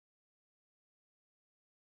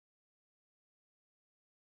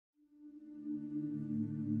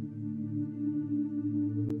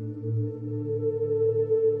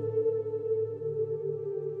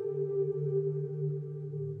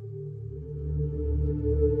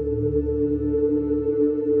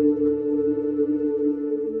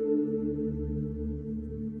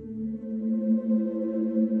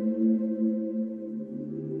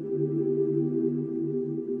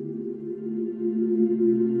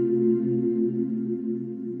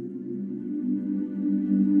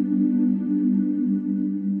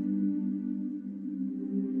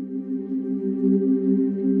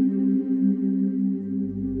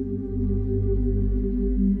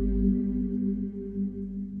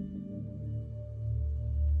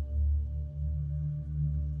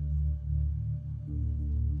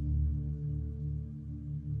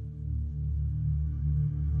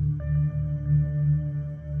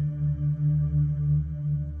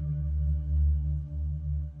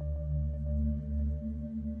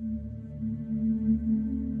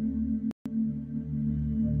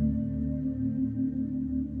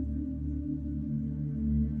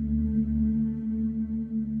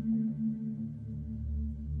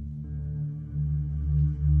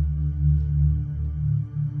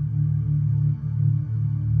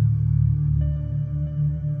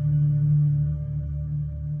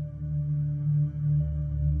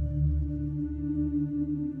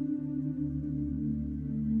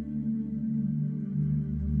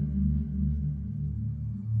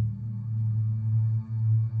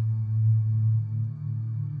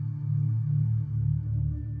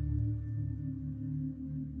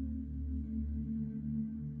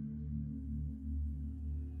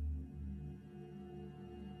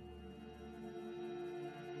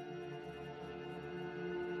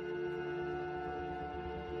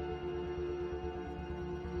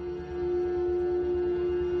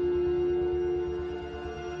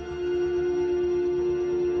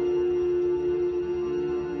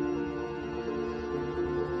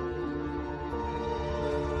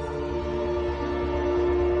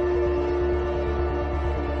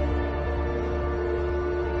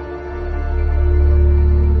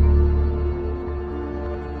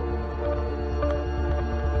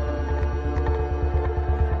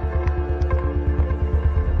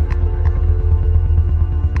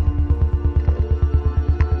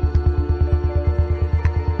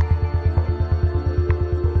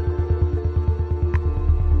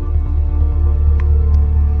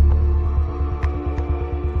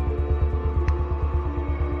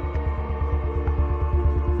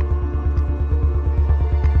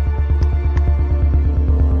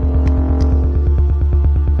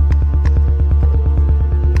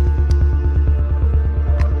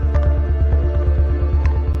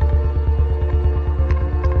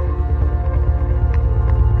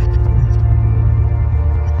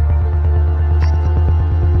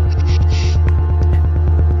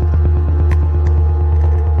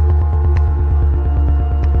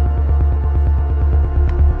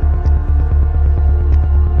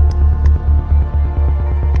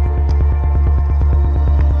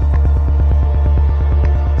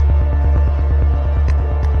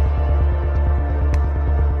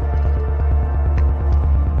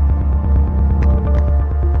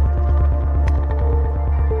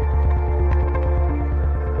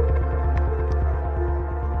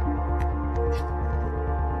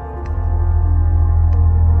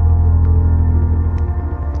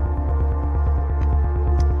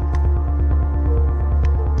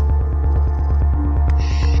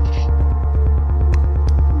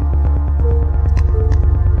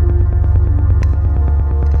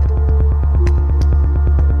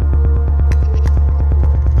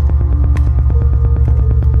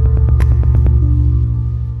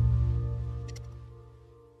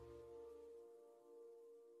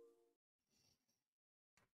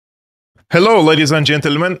Hello, ladies and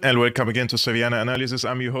gentlemen, and welcome again to Syriana Analysis.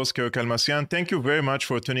 I'm your host, Kevork Almassian. Thank you very much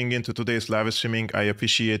for tuning into today's live streaming. I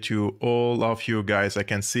appreciate you, all of you guys. I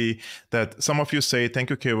can see that some of you say,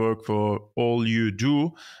 thank you, Kevork, for all you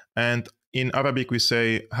do. And in Arabic, we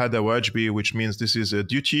say, hada wajbi, which means this is a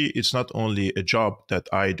duty. It's not only a job that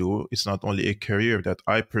I do. It's not only a career that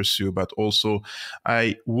I pursue, but also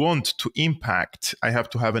I want to impact. I have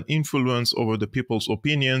to have an influence over the people's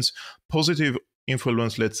opinions, positive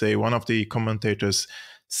influence. Let's say one of the commentators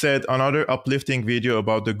said another uplifting video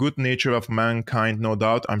about the good nature of mankind. No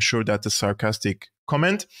doubt, I'm sure that's a sarcastic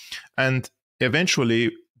comment. And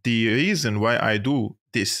eventually, the reason why I do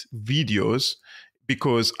these videos,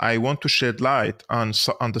 because I want to shed light on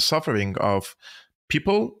the suffering of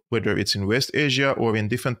people, whether it's in West Asia or in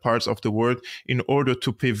different parts of the world, in order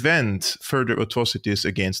to prevent further atrocities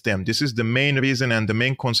against them. This is the main reason and the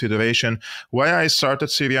main consideration why I started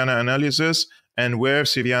Syriana Analysis and where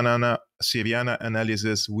Syriana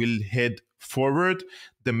Analysis will head forward.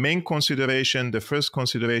 The main consideration, the first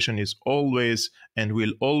consideration is always and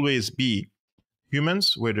will always be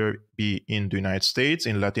humans, whether it be in the United States,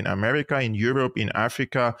 in Latin America, in Europe, in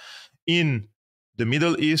Africa, in the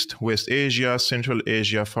Middle East, West Asia, Central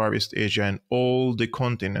Asia, Far East Asia, and all the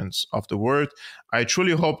continents of the world. I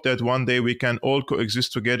truly hope that one day we can all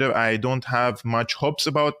coexist together. I don't have much hopes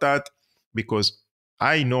about that because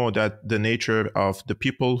I know that the nature of the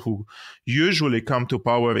people who usually come to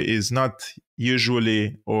power is not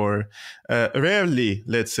usually or rarely,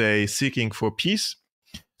 let's say, seeking for peace.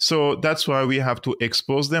 So that's why we have to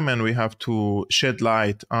expose them and we have to shed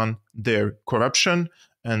light on their corruption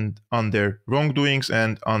and on their wrongdoings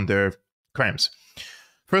and on their crimes.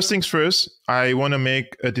 First things first, I want to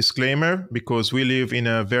make a disclaimer because we live in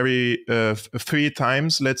a very free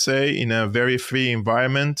times, let's say, in a very free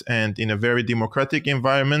environment and in a very democratic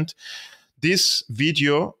environment. This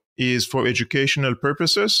video is for educational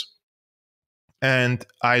purposes, and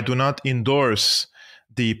I do not endorse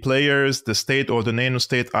the players, the state or the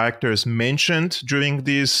nano-state actors mentioned during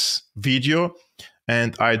this video.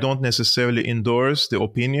 And I don't necessarily endorse the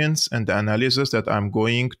opinions and the analysis that I'm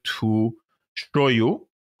going to show you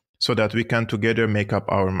so that we can together make up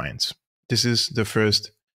our minds. This is the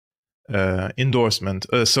first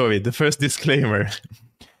the first disclaimer.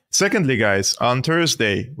 Secondly, guys, on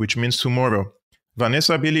Thursday, which means tomorrow,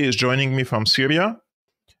 Vanessa Billy is joining me from Syria,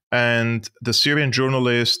 and the Syrian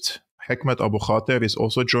journalist Hekmet Abu Khater is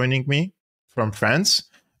also joining me from France,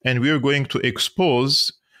 and we are going to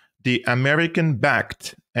expose the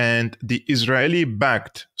American-backed and the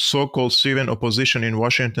Israeli-backed so-called Syrian opposition in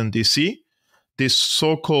Washington, D.C., these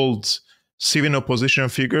so-called Syrian opposition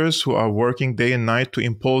figures who are working day and night to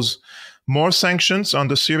impose more sanctions on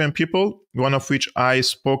the Syrian people, one of which I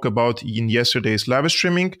spoke about in yesterday's live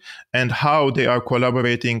streaming, and how they are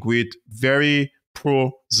collaborating with very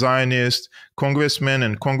pro-Zionist congressmen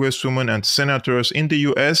and congresswomen and senators in the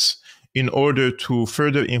US in order to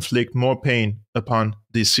further inflict more pain upon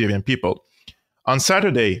the Syrian people. On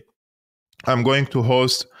Saturday, I'm going to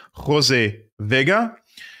host Jose Vega.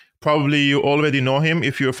 Probably you already know him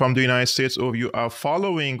if you're from the United States or you are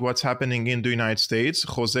following what's happening in the United States.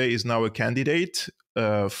 Jose is now a candidate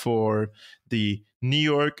for the New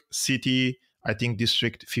York City, I think,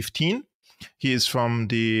 District 15. He is from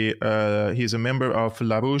he's a member of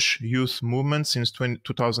LaRouche Youth Movement since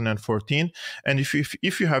 2014. And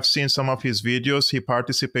if you have seen some of his videos, he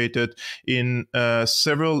participated in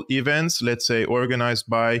several events, let's say, organized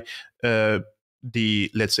by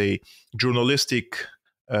let's say, journalistic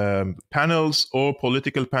panels or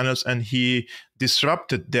political panels, and he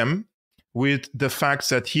disrupted them with the facts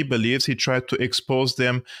that he believes. He tried to expose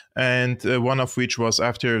them, and one of which was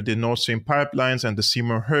after the Nord Stream pipelines and the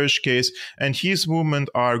Seymour Hersh case. And his movement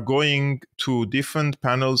are going to different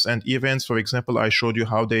panels and events. For example, I showed you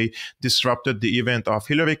how they disrupted the event of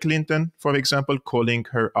Hillary Clinton, for example, calling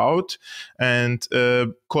her out and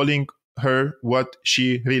calling her what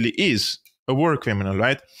she really is, a war criminal,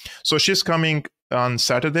 right? So she's coming on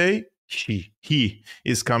Saturday. He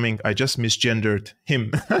is coming. I just misgendered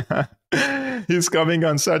him. He's coming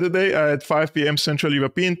on Saturday at 5 p.m. Central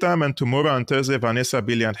European Time, and tomorrow on Thursday, Vanessa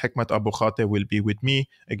Billy and Hekmet Abu Khater will be with me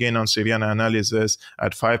again on Syriana Analysis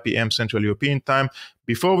at 5 p.m. Central European Time.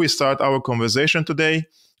 Before we start our conversation today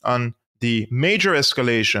on the major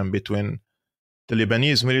escalation between the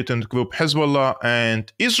Lebanese militant group Hezbollah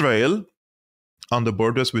and Israel on the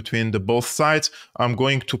borders between the both sides, I'm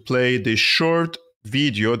going to play the short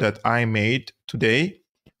video that I made today,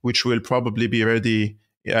 which will probably be ready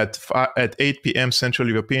at 8 p.m. Central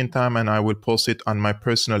European Time, and I will post it on my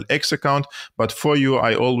personal X account. But for you,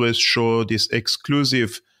 I always show this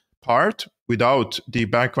exclusive part, without the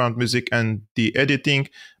background music and the editing.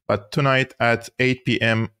 But tonight at 8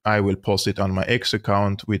 p.m., I will post it on my X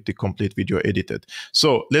account with the complete video edited.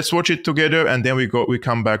 So let's watch it together, and then we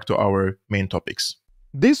come back to our main topics.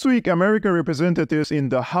 This week, American representatives in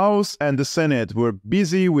the House and the Senate were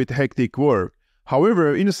busy with hectic work.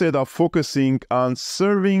 However, instead of focusing on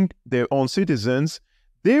serving their own citizens,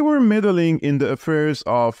 they were meddling in the affairs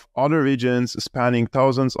of other regions spanning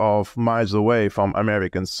thousands of miles away from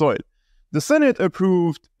American soil. The Senate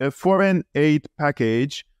approved a foreign aid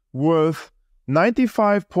package worth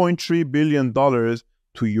 $95.3 billion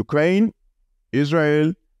to Ukraine,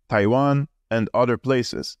 Israel, Taiwan, and other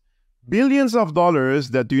places. Billions of dollars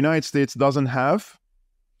that the United States doesn't have,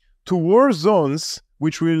 to war zones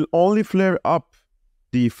which will only flare up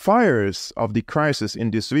the fires of the crisis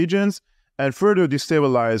in these regions and further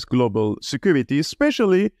destabilize global security,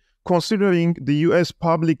 especially considering the U.S.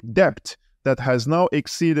 public debt that has now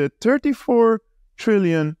exceeded $34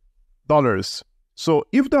 trillion. So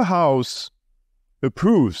if the House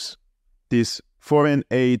approves this foreign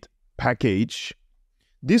aid package,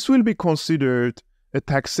 this will be considered a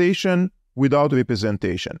taxation without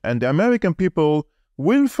representation. And the American people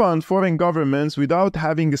will fund foreign governments without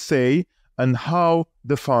having a say on how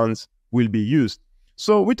the funds will be used.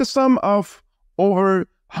 So with a sum of over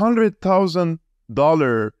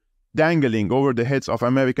 $100,000 dangling over the heads of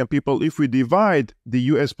American people, if we divide the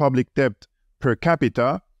US public debt per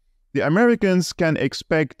capita, the Americans can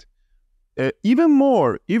expect even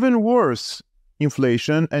worse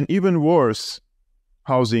inflation and even worse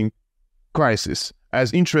housing crisis,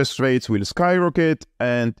 as interest rates will skyrocket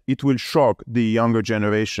and it will shock the younger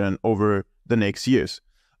generation over the next years.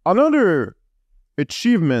 Another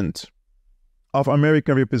achievement of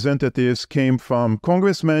American representatives came from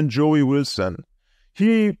Congressman Joey Wilson.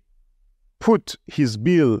 He put his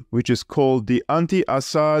bill, which is called the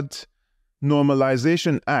Anti-Assad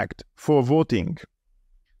Normalization Act, for voting.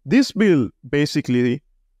 This bill basically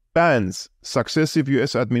bans successive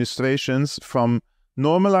U.S. administrations from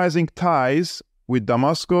normalizing ties with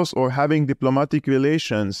Damascus or having diplomatic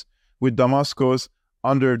relations with Damascus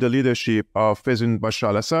under the leadership of President Bashar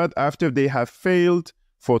al-Assad after they have failed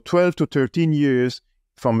for 12 to 13 years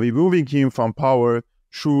from removing him from power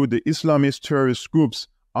through the Islamist terrorist groups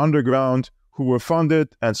underground who were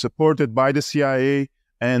funded and supported by the CIA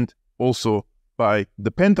and also by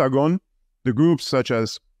the Pentagon, the groups such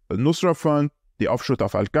as Al-Nusra Front, the offshoot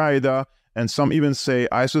of Al-Qaeda, and some even say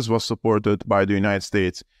ISIS was supported by the United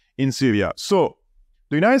States in Syria. So,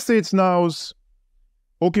 the United States now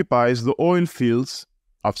occupies the oil fields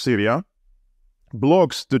of Syria,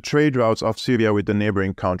 blocks the trade routes of Syria with the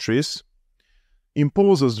neighboring countries,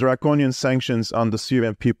 imposes draconian sanctions on the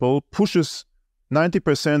Syrian people, pushes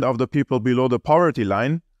 90% of the people below the poverty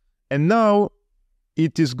line, and now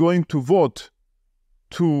it is going to vote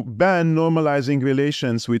to ban normalizing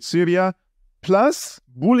relations with Syria, plus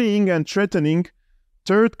bullying and threatening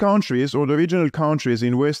third countries or the regional countries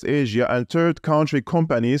in West Asia and third country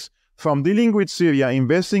companies from dealing with Syria,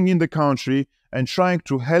 investing in the country, and trying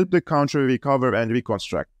to help the country recover and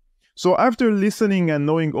reconstruct. So after listening and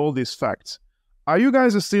knowing all these facts, are you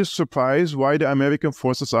guys still surprised why the American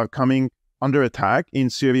forces are coming under attack in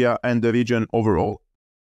Syria and the region overall?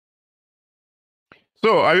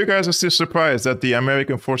 So are you guys still surprised that the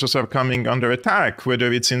American forces are coming under attack,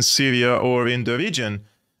 whether it's in Syria or in the region?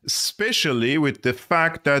 Especially with the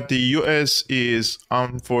fact that the US is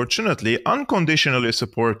unfortunately unconditionally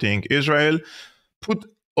supporting Israel. Put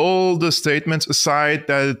all the statements aside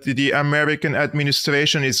that the American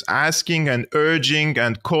administration is asking and urging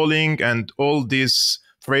and calling and all these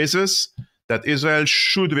phrases that Israel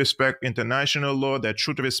should respect international law, that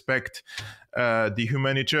should respect the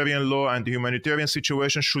humanitarian law, and the humanitarian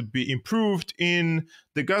situation should be improved in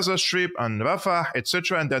the Gaza Strip and Rafah,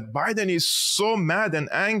 etc. And that Biden is so mad and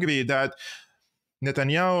angry that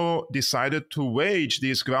Netanyahu decided to wage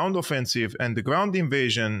this ground offensive and the ground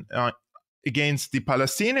invasion against the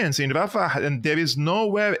Palestinians in Rafah, and there is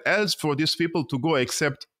nowhere else for these people to go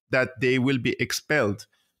except that they will be expelled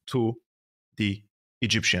to the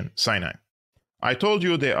Egyptian Sinai. I told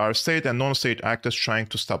you there are state and non-state actors trying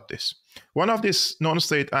to stop this. One of these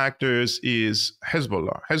non-state actors is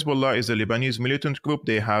Hezbollah. Hezbollah is a Lebanese militant group.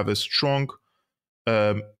 They have a strong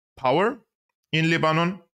power in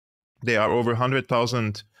Lebanon. They are over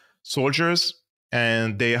 100,000 soldiers,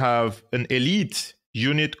 and they have an elite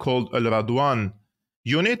unit called Al-Radwan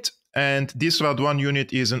unit. And this Radwan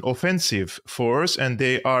unit is an offensive force, and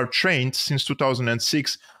they are trained since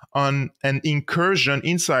 2006 on an incursion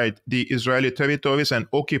inside the Israeli territories and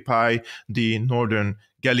occupy the northern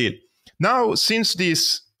Galilee. Now, since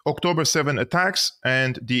these October 7 attacks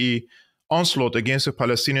and the onslaught against the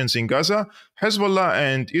Palestinians in Gaza, Hezbollah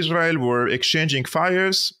and Israel were exchanging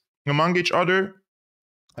fires among each other,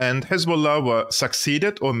 and Hezbollah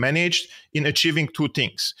succeeded or managed in achieving two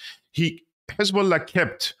things. Hezbollah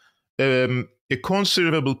kept a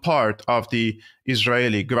considerable part of the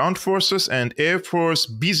Israeli ground forces and air force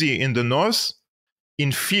busy in the north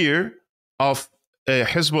in fear of a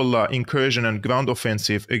Hezbollah incursion and ground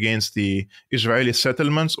offensive against the Israeli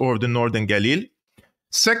settlements or the northern Galilee.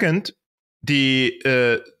 Second, the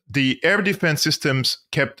air defense systems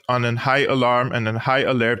kept on a high alarm and a high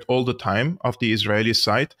alert all the time of the Israeli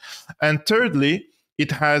side. And thirdly,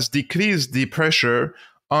 it has decreased the pressure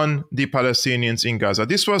on the Palestinians in Gaza.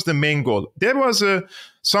 This was the main goal. There was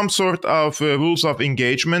some sort of rules of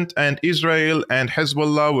engagement, and Israel and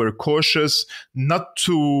Hezbollah were cautious not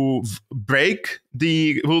to break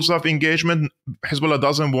the rules of engagement. Hezbollah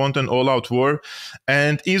doesn't want an all-out war,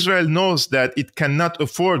 and Israel knows that it cannot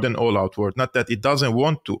afford an all-out war, not that it doesn't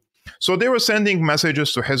want to. So they were sending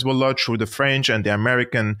messages to Hezbollah through the French and the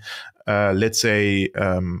American,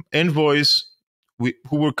 envoys,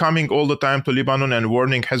 who were coming all the time to Lebanon and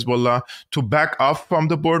warning Hezbollah to back off from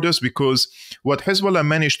the borders, because what Hezbollah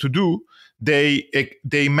managed to do, they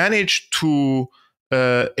managed to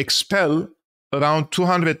expel around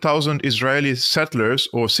 200,000 Israeli settlers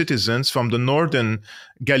or citizens from the northern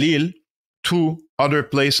Galilee to other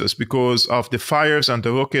places because of the fires and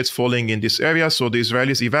the rockets falling in this area. So the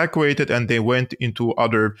Israelis evacuated and they went into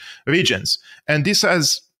other regions. And this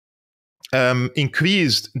has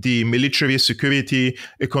increased the military, security,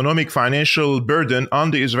 economic, financial burden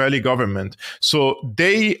on the Israeli government. So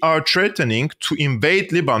they are threatening to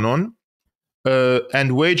invade Lebanon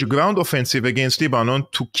and wage a ground offensive against Lebanon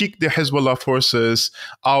to kick the Hezbollah forces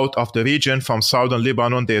out of the region from southern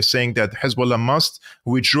Lebanon. They're saying that Hezbollah must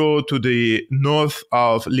withdraw to the north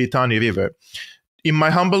of Litani River. In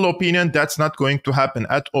my humble opinion, that's not going to happen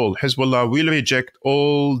at all. Hezbollah will reject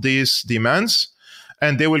all these demands,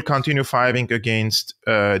 and they will continue firing against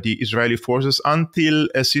the Israeli forces until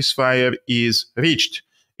a ceasefire is reached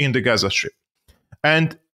in the Gaza Strip.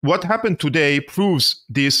 And what happened today proves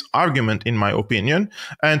this argument, in my opinion.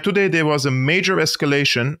 And today there was a major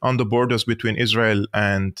escalation on the borders between Israel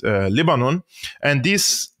and Lebanon. And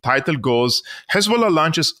this title goes, Hezbollah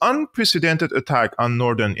launches unprecedented attack on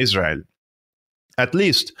northern Israel. At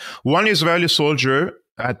least one Israeli soldier,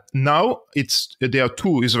 there are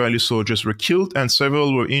two Israeli soldiers were killed and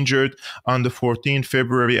several were injured on the 14th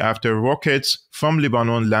February after rockets from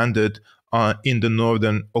Lebanon landed in the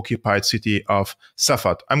northern occupied city of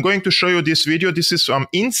Safad. I'm going to show you this video. This is from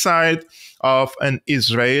inside of an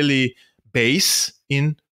Israeli base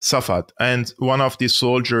in Safad, and one of the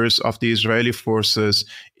soldiers of the Israeli forces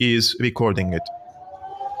is recording it.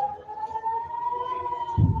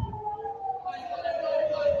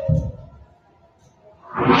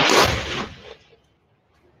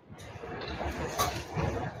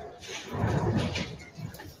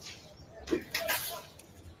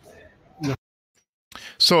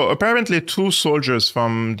 So apparently two soldiers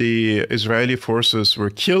from the Israeli forces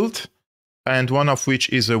were killed, and one of which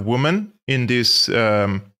is a woman in this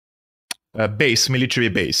military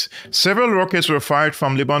base. Several rockets were fired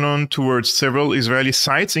from Lebanon towards several Israeli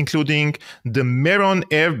sites, including the Meron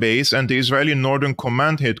Air Base and the Israeli Northern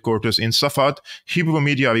Command headquarters in Safad, Hebrew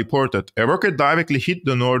media reported. A rocket directly hit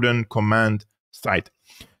the Northern Command site.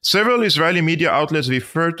 Several Israeli media outlets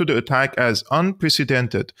referred to the attack as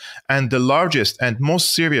unprecedented and the largest and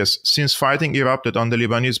most serious since fighting erupted on the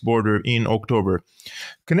Lebanese border in October.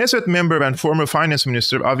 Knesset member and former finance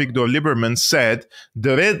minister Avigdor Lieberman said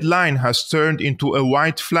the red line has turned into a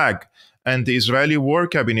white flag and the Israeli war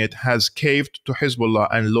cabinet has caved to Hezbollah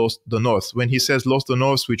and lost the north. When he says lost the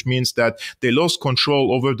north, which means that they lost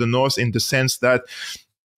control over the north in the sense that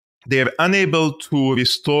they're unable to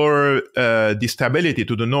restore the stability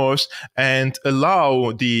to the north and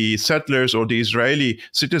allow the settlers or the Israeli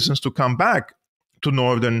citizens to come back to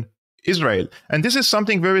northern Israel. And this is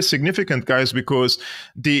something very significant, guys, because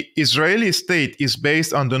the Israeli state is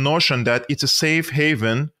based on the notion that it's a safe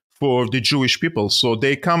haven for the Jewish people. So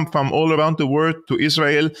they come from all around the world to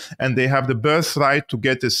Israel, and they have the birthright to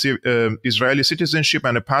get Israeli citizenship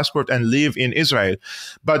and a passport and live in Israel.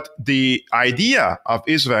 But the idea of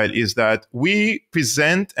Israel is that we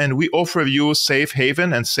present and we offer you safe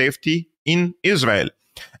haven and safety in Israel.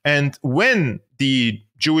 And when the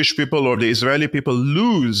Jewish people or the Israeli people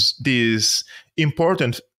lose this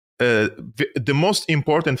important the most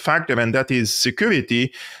important factor, and that is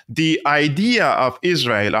security, the idea of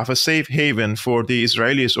Israel, of a safe haven for the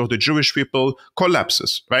Israelis or the Jewish people,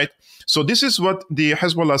 collapses, right? So this is what the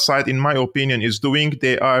Hezbollah side, in my opinion, is doing.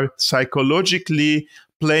 They are psychologically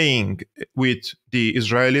playing with the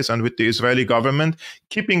Israelis and with the Israeli government,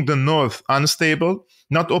 keeping the north unstable,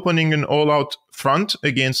 not opening an all-out front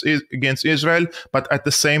against Israel, but at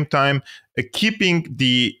the same time keeping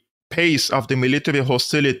the pace of the military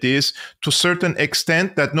hostilities to a certain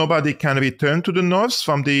extent that nobody can return to the north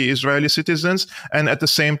from the Israeli citizens, and at the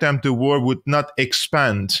same time the war would not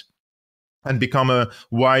expand and become a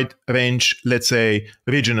wide range, let's say,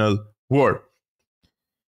 regional war.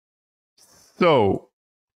 So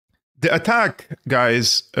the attack, guys,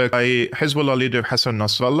 by Hezbollah leader Hassan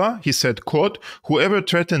Nasrallah, he said, quote, "Whoever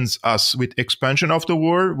threatens us with expansion of the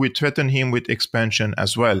war, we threaten him with expansion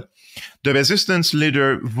as well." The resistance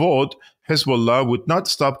leader vowed Hezbollah would not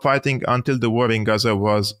stop fighting until the war in Gaza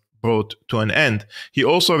was brought to an end. He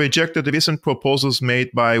also rejected recent proposals made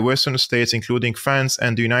by Western states, including France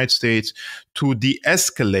and the United States, to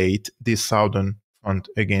de-escalate the southern front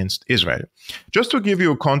against Israel. Just to give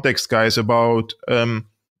you context, guys, about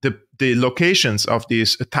the locations of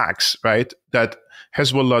these attacks, right, that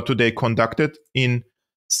Hezbollah today conducted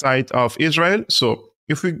inside of Israel. So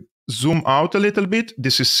if we zoom out a little bit,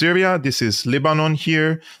 this is Syria, this is Lebanon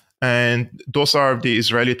here, and those are the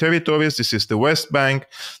Israeli territories. This is the West Bank.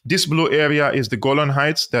 This blue area is the Golan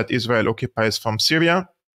Heights that Israel occupies from Syria.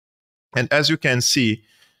 And as you can see,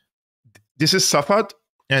 this is Safad,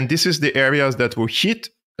 and this is the areas that were hit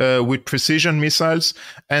with precision missiles,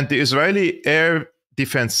 and the Israeli air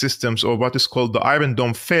defense systems, or what is called the Iron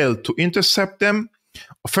Dome, failed to intercept them.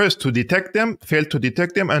 First, to detect them, failed to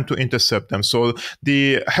detect them, and to intercept them. So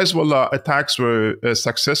the Hezbollah attacks were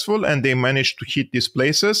successful, and they managed to hit these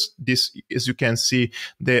places. This, as you can see,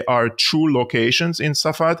 they are true locations in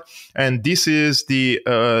Safad, and this is the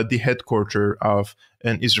headquarters of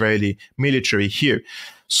an Israeli military here.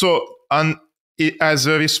 So, as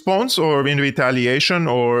a response or in retaliation,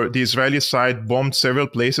 or the Israeli side bombed several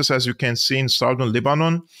places, as you can see in southern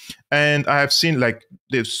Lebanon. And I have seen, like,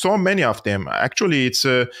 there's so many of them. Actually,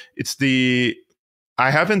 I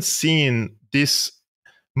haven't seen this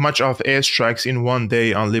much of airstrikes in one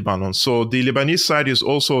day on Lebanon. So the Lebanese side is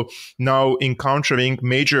also now encountering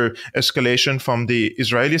major escalation from the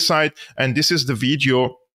Israeli side. And this is the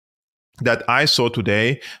video that I saw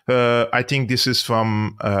today. I think this is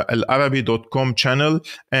from alarabi.com channel,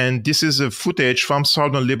 and this is a footage from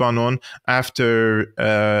southern Lebanon after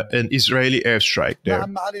an Israeli airstrike there.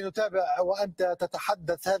 نعم علي، نتابع وأنت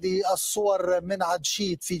تتحدث. هذه الصور من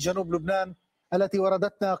عدشيت في جنوب لبنان التي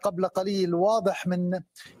وردتنا قبل قليل. واضح من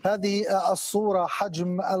هذه الصورة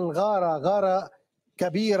حجم الغارة، غارة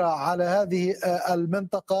كبيرة على هذه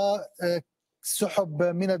المنطقة. سحب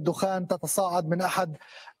من الدخان تتصاعد من أحد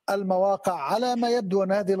المواقع. على ما يبدو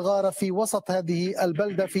أن هذه الغارة في وسط هذه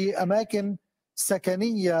البلدة، في أماكن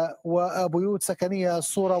سكنية وبيوت سكنية.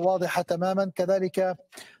 الصورة واضحة تماما. كذلك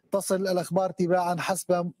تصل الأخبار تباعا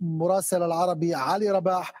حسب مراسل العربي علي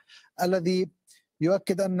رباح، الذي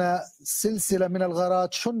يؤكد أن سلسلة من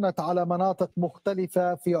الغارات شنت على مناطق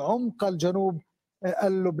مختلفة في عمق الجنوب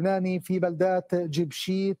اللبناني، في بلدات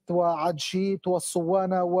جبشيت وعدشيت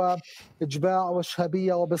والصوانة وجباع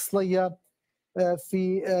وشهبية وبصلية،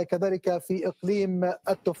 في كذلك في إقليم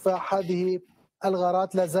التفاح. هذه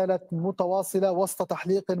الغارات لا زالت متواصلة وسط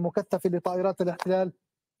تحليق مكثف لطائرات الاحتلال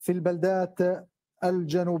في البلدات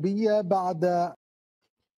الجنوبية. بعد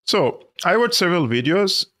So I watched several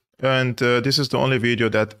videos, and this is the only video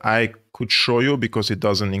that I could show you because it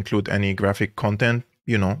doesn't include any graphic content.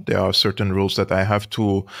 You know, there are certain rules that I have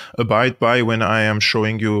to abide by when I am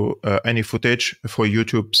showing you any footage for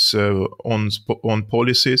YouTube's own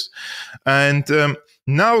policies. And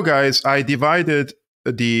now, guys, I divided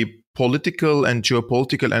the political and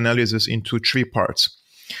geopolitical analysis into three parts.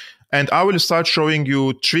 And I will start showing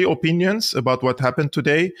you three opinions about what happened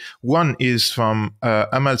today. One is from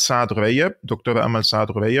Amal Saad Ghurayeb, Dr. Amal Saad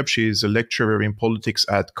Ghurayeb. She is a lecturer in politics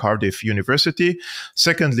at Cardiff University.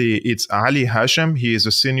 Secondly, it's Ali Hashem. He is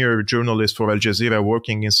a senior journalist for Al Jazeera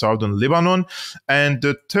working in southern Lebanon. And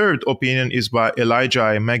the third opinion is by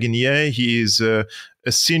Elijah Maginier. He is a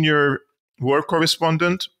senior war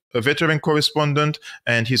correspondent, a veteran correspondent,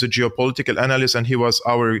 and he's a geopolitical analyst, and he was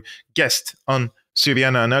our guest on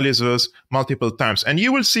Syriana Analysis multiple times. And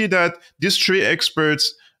you will see that these three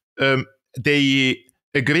experts, they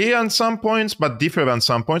agree on some points, but differ on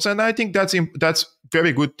some points. And I think that's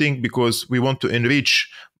very good thing, because we want to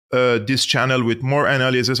enrich this channel with more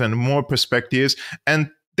analysis and more perspectives. And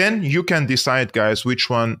then you can decide, guys, which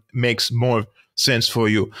one makes more sense for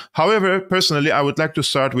you. However, personally, I would like to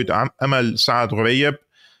start with Amal Saad Ghurayeb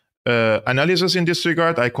analysis in this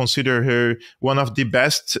regard. I consider her one of the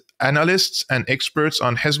best analysts and experts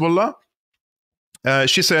on Hezbollah.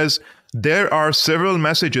 She says, there are several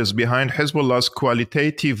messages behind Hezbollah's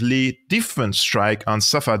qualitatively different strike on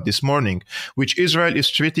Safad this morning, which Israel is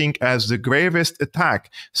treating as the gravest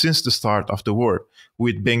attack since the start of the war,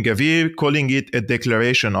 with Ben-Gvir calling it a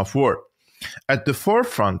declaration of war. At the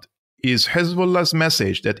forefront is Hezbollah's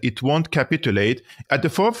message that it won't capitulate. At the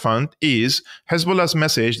forefront is Hezbollah's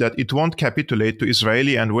message that it won't capitulate to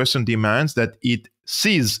Israeli and Western demands, that it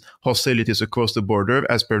cease hostilities across the border,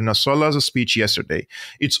 as per Nasrallah's speech yesterday.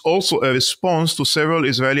 It's also a response to several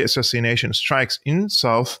Israeli assassination strikes in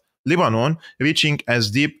South Lebanon, reaching as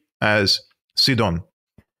deep as Sidon.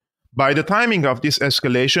 By the timing of this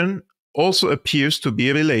escalation, also appears to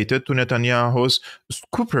be related to Netanyahu's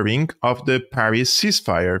scoopering of the Paris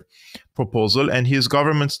ceasefire proposal and his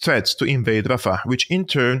government's threats to invade Rafah, which in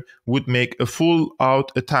turn would make a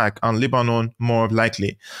full-out attack on Lebanon more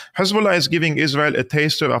likely. Hezbollah is giving Israel a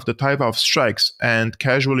taster of the type of strikes and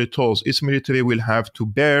casualty tolls its military will have to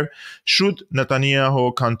bear should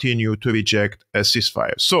Netanyahu continue to reject a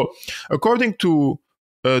ceasefire. So, according to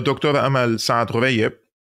Dr. Amal Saad Ghorayeb,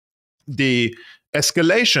 the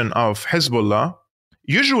escalation of Hezbollah,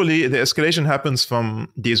 usually the escalation happens from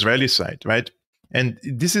the Israeli side, right? And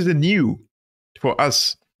this is new for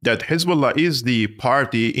us, that Hezbollah is the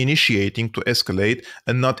party initiating to escalate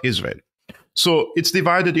and not Israel. So it's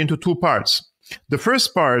divided into two parts. The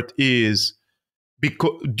first part is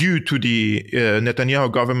due to the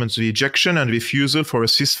Netanyahu government's rejection and refusal for a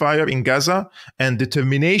ceasefire in Gaza and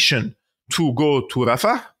determination to go to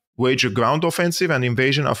Rafah, wage a ground offensive and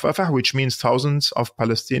invasion of Rafah, which means thousands of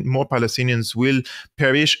more Palestinians will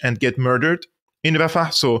perish and get murdered in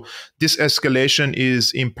Rafah. So this escalation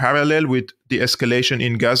is in parallel with the escalation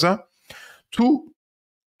in Gaza. Two,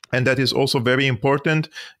 and that is also very important,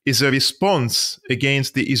 is a response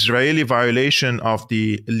against the Israeli violation of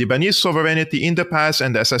the Lebanese sovereignty in the past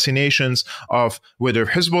and the assassinations of whether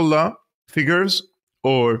Hezbollah figures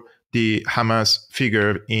or the Hamas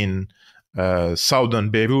figure in southern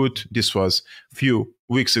Beirut. This was a few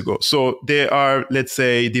weeks ago. So they are, let's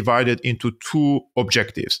say, divided into two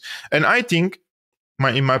objectives. And I think,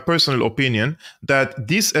 in my personal opinion, that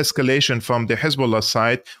this escalation from the Hezbollah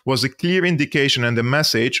side was a clear indication and a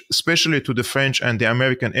message, especially to the French and the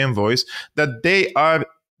American envoys, that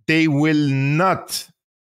they will not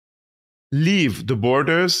leave the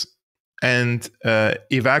borders and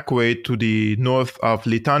evacuate to the north of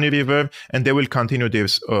Litani River, and they will continue their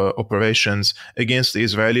operations against the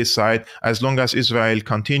Israeli side as long as Israel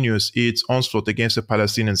continues its onslaught against the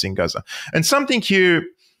Palestinians in Gaza. And something here,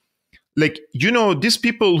 like, these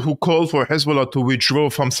people who call for Hezbollah to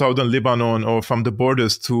withdraw from southern Lebanon or from the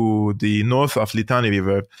borders to the north of Litani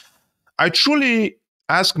River, I truly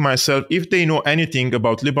ask myself if they know anything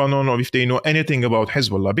about Lebanon or if they know anything about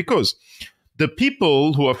Hezbollah, because the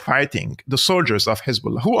people who are fighting, the soldiers of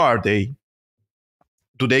Hezbollah, who are they?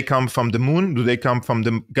 Do they come from the moon? Do they come from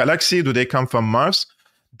the galaxy? Do they come from Mars?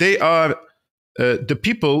 They are the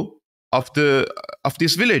people of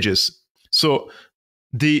these villages. So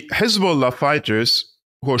the Hezbollah fighters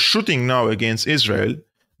who are shooting now against Israel,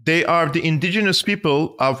 they are the indigenous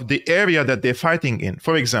people of the area that they're fighting in.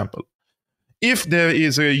 For example, if there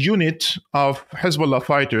is a unit of Hezbollah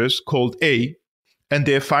fighters called A, and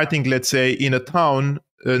they're fighting, let's say, in a town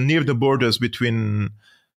near the borders between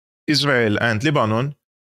Israel and Lebanon,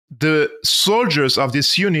 the soldiers of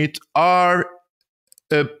this unit are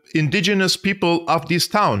indigenous people of this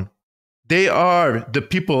town. They are the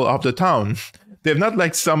people of the town. They're not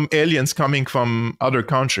like some aliens coming from other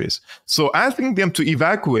countries. So asking them to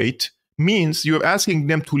evacuate means you're asking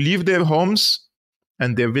them to leave their homes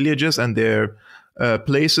and their villages and their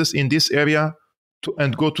places in this area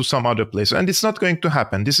and go to some other place. And it's not going to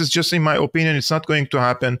happen. This is just in my opinion, it's not going to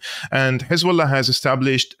happen. And Hezbollah has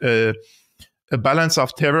established a balance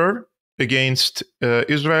of terror against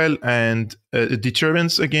Israel and a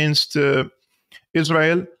deterrence against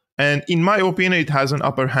Israel. And in my opinion, it has an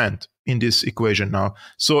upper hand in this equation now.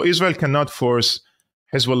 So Israel cannot force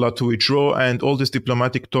Hezbollah to withdraw, and all this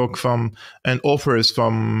diplomatic talk and offers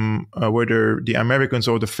from whether the Americans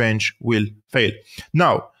or the French will fail.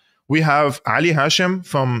 Now, we have Ali Hashem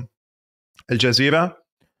from Al Jazeera.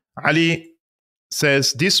 Ali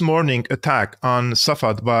says this morning attack on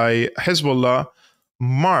Safad by Hezbollah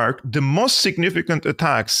marked the most significant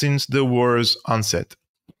attack since the war's onset.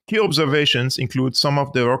 Key observations include some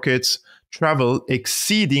of the rockets travel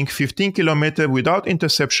exceeding 15 kilometers without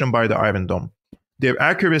interception by the Iron Dome, their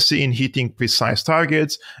accuracy in hitting precise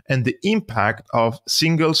targets, and the impact of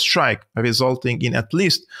single strike resulting in at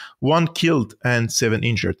least 1 killed and 7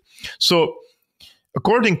 injured. So,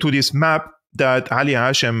 according to this map that Ali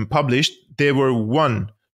Hashem published, there were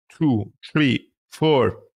 1, 2, 3,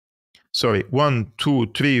 1,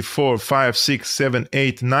 2, 3, 4, 5, 6, 7,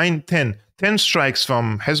 8, 9, 10. 10 strikes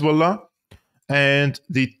from Hezbollah, and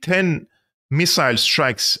the 10 missile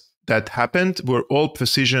strikes that happened were all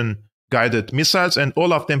precision-guided missiles, and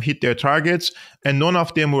all of them hit their targets, and none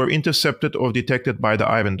of them were intercepted or detected by the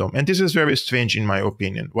Iron Dome. And this is very strange, in my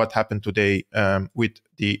opinion, what happened today with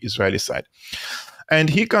the Israeli side. And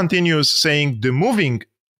he continues saying the moving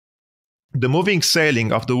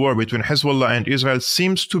sailing of the war between Hezbollah and Israel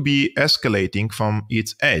seems to be escalating from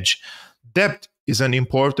its edge. Depth is an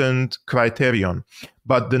important criterion,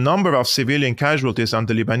 but the number of civilian casualties on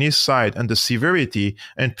the Lebanese side and the severity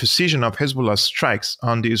and precision of Hezbollah's strikes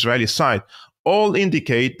on the Israeli side all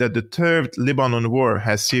indicate that the third Lebanon war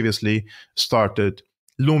has seriously started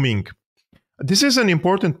looming. This is an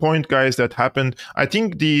important point, guys, that happened. I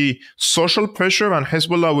think the social pressure on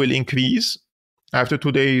Hezbollah will increase after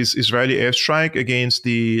today's Israeli airstrike against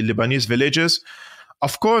the Lebanese villages.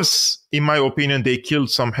 Of course, in my opinion, they killed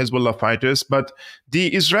some Hezbollah fighters, but the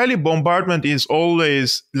Israeli bombardment is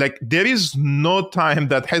always like, there is no time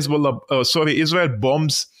that Israel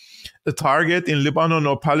bombs a target in Lebanon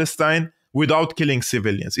or Palestine without killing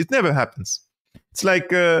civilians. It never happens. It's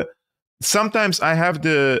like sometimes I have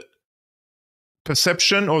the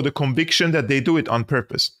perception or the conviction that they do it on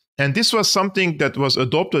purpose. And this was something that was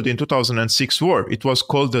adopted in 2006 war. It was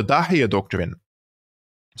called the Dahiya Doctrine.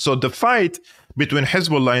 So the fight between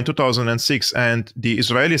Hezbollah in 2006 and the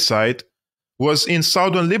Israeli side was in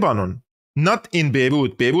southern Lebanon, not in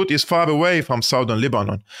Beirut. Beirut is far away from southern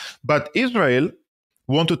Lebanon. But Israel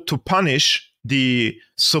wanted to punish the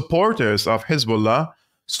supporters of Hezbollah,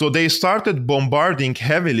 so they started bombarding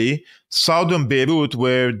heavily southern Beirut,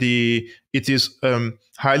 where it is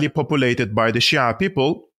highly populated by the Shia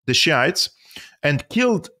people, the Shiites, and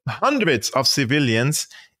killed hundreds of civilians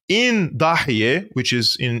in Dahiya, which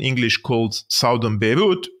is in English called southern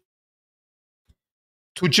Beirut,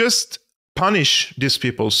 to just punish these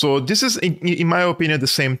people. So this is, in my opinion, the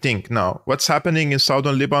same thing now. What's happening in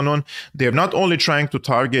southern Lebanon, they're not only trying to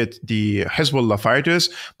target the Hezbollah fighters,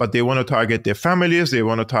 but they want to target their families, they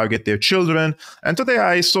want to target their children. And today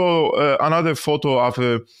I saw another photo of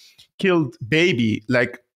a killed baby,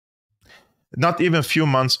 like not even a few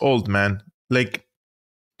months old, man. Like,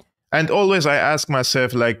 and always I ask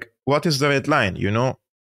myself, like, what is the red line, you know?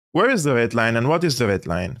 Where is the red line and what is the red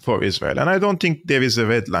line for Israel? And I don't think there is a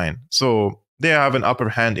red line. So they have an upper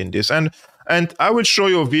hand in this. And I will show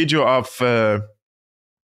you a video of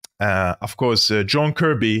course, John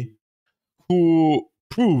Kirby, who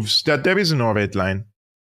proves that there is no red line.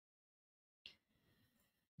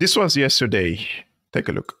 This was yesterday. Take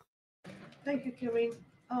a look. Thank you, Karim.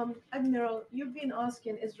 Admiral, you've been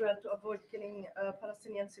asking Israel to avoid killing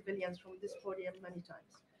Palestinian civilians from this podium many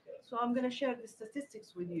times. So I'm going to share the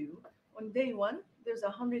statistics with you. On day one, there's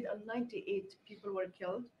 198 people were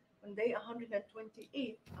killed. On day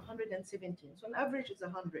 128, 117. So on average, it's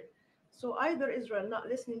 100. So either Israel not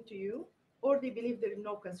listening to you, or they believe there are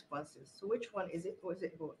no consequences. So which one is it, or is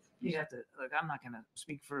it both? You have to look. I'm not going to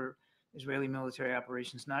speak for Israeli military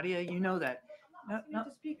operations, Nadia. You know that. No.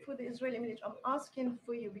 To speak for the Israeli military, I'm asking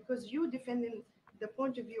for you because you defending the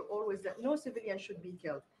point of view always that no civilian should be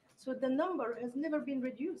killed. So the number has never been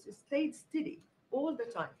reduced. It stayed steady all the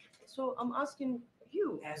time. So I'm asking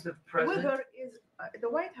you, as the president, whether is the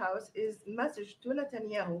White House is message to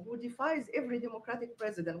Netanyahu, who defies every democratic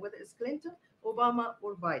president, whether it's Clinton, Obama,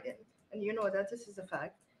 or Biden, and you know that this is a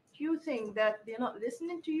fact. Do you think that they're not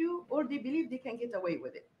listening to you, or they believe they can get away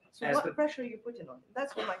with it? So what pressure are you putting on?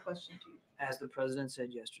 That's my question to you. As the president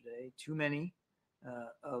said yesterday, too many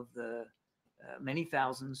of the many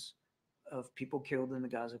thousands of people killed in the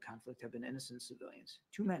Gaza conflict have been innocent civilians.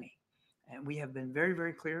 Too many. And we have been very,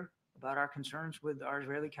 very clear about our concerns with our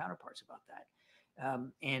Israeli counterparts about that.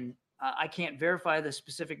 And I can't verify the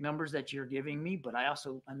specific numbers that you're giving me, but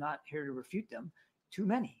I'm not here to refute them. Too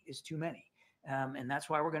many is too many. And that's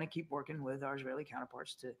why we're going to keep working with our Israeli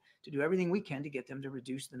counterparts to do everything we can to get them to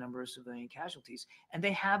reduce the number of civilian casualties. And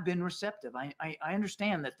they have been receptive. I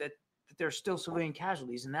understand that there's still civilian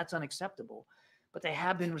casualties, and that's unacceptable. But they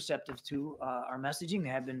have been receptive to our messaging. They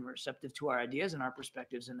have been receptive to our ideas and our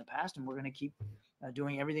perspectives in the past, and we're going to keep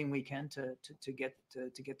doing everything we can to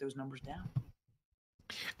get those numbers down.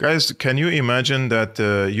 Guys, can you imagine that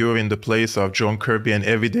you're in the place of John Kirby, and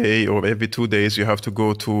every day or every 2 days you have to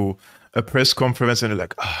go to a press conference and you're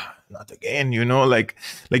like, not again, you know, like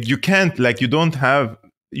you can't, like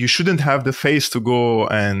you shouldn't have the face to go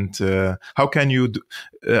and how can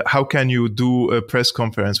you do a press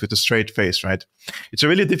conference with a straight face, right? It's a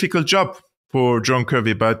really difficult job for John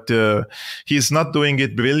Kirby, but he's not doing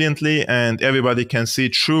it brilliantly, and everybody can see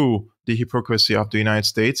through the hypocrisy of the United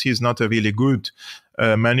States. He's not a really good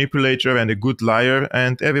manipulator and a good liar,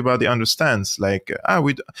 and everybody understands. Like,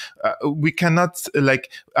 we cannot,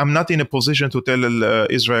 like, I'm not in a position to tell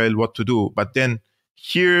Israel what to do, but then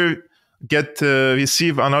here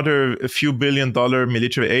receive another few $1 billion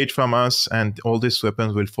military aid from us, and all these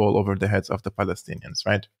weapons will fall over the heads of the Palestinians,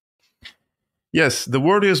 right? Yes, the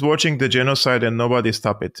world is watching the genocide and nobody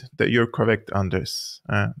stop it. That you're correct, Anders.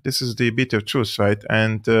 This is the bitter truth, right?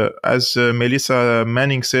 And as Melissa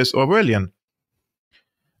Manning says, Orwellian.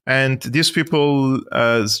 And these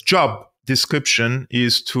people's job description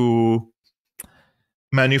is to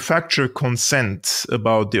manufacture consent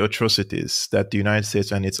about the atrocities that the United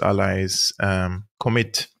States and its allies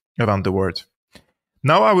commit around the world.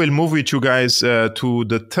 Now I will move with you guys to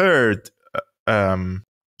the third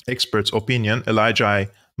expert's opinion, Elijah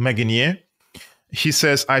Magnier. He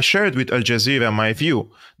says, I shared with Al Jazeera my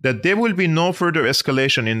view that there will be no further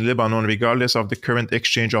escalation in Lebanon regardless of the current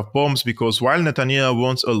exchange of bombs, because while Netanyahu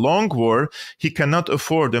wants a long war, he cannot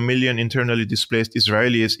afford 1 million internally displaced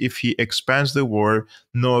Israelis if he expands the war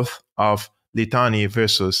north of Litani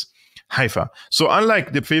versus Haifa. So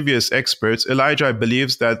unlike the previous experts, Elijah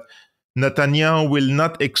believes that Netanyahu will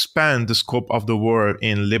not expand the scope of the war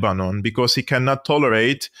in Lebanon because he cannot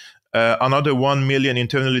tolerate another 1 million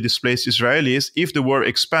internally displaced Israelis if the war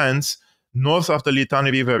expands north of the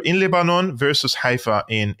Litani River in Lebanon versus Haifa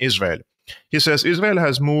in Israel. He says Israel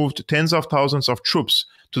has moved tens of thousands of troops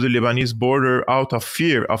to the Lebanese border out of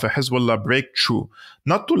fear of a Hezbollah breakthrough,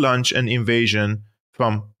 not to launch an invasion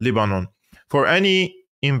from Lebanon. For any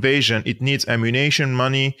invasion, it needs ammunition,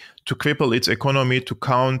 money to cripple its economy, to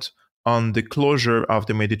count on the closure of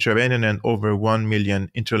the Mediterranean and over 1 million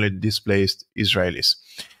internally displaced Israelis.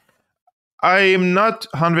 I am not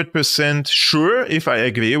 100% sure if I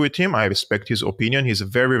agree with him. I respect his opinion. He's a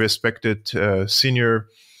very respected senior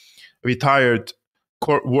retired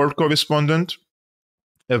world correspondent,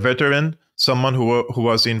 a veteran, someone who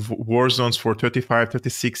was in war zones for 35,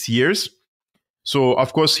 36 years. So,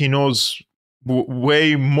 of course, he knows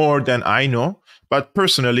way more than I know. But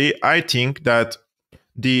personally, I think that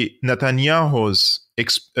the Netanyahu's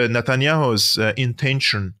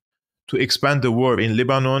intention to expand the war in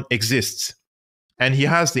Lebanon exists, and he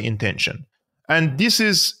has the intention. And this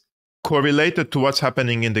is correlated to what's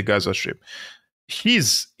happening in the Gaza Strip.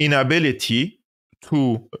 His inability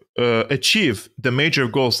to achieve the major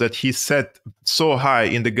goals that he set so high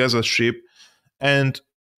in the Gaza Strip, and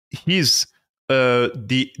his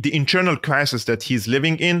the internal crisis that he's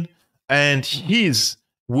living in, and his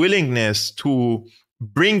willingness to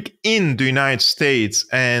bring in the United States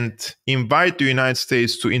and invite the United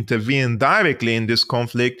States to intervene directly in this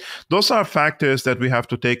conflict, those are factors that we have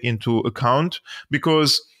to take into account,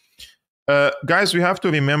 because, guys, we have to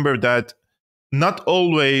remember that not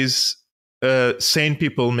always sane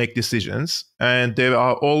people make decisions, and there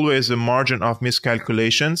are always a margin of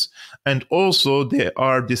miscalculations, and also there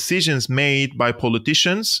are decisions made by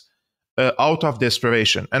politicians out of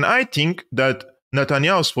desperation. And I think that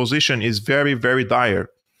Netanyahu's position is very, very dire.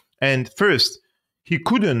 And first, he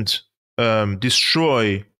couldn't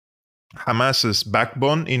destroy Hamas's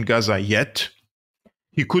backbone in Gaza yet.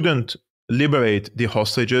 He couldn't liberate the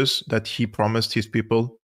hostages that he promised his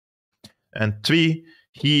people. And three,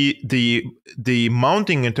 the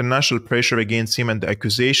mounting international pressure against him and the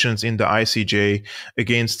accusations in the ICJ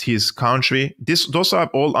against his country, those are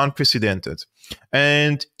all unprecedented.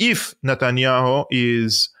 And if Netanyahu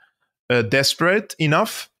is desperate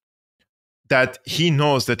enough that he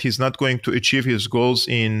knows that he's not going to achieve his goals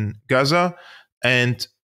in Gaza, and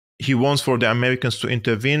he wants for the Americans to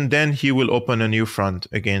intervene, then he will open a new front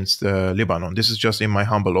against Lebanon. This is just in my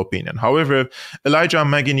humble opinion. However, Elijah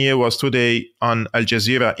Magnier was today on Al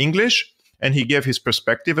Jazeera English, and he gave his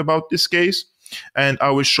perspective about this case, and I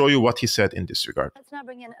will show you what he said in this regard. Let's now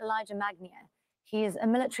bring in Elijah Magnier. He is a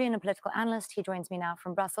military and a political analyst. He joins me now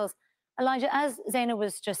from Brussels. Elijah, as Zaina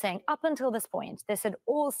was just saying, up until this point, this had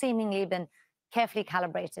all seemingly been carefully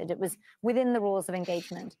calibrated. It was within the rules of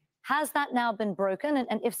engagement. Has that now been broken?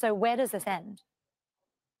 And if so, where does this end?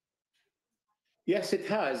 Yes, it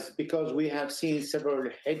has, because we have seen several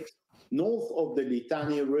hits north of the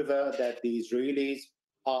Litani River that the Israelis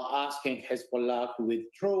are asking Hezbollah to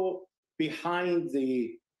withdraw behind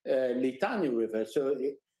the Litani River. So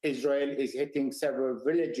Israel is hitting several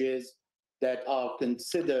villages that are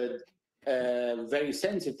considered very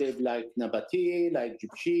sensitive, like Nabati, like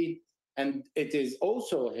Jibshid, and it is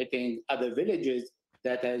also hitting other villages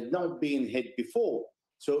that has not been hit before.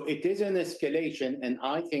 So it is an escalation, and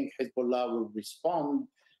I think Hezbollah will respond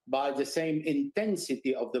by the same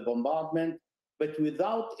intensity of the bombardment, but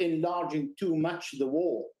without enlarging too much the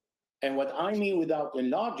war. And what I mean without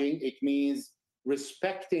enlarging, it means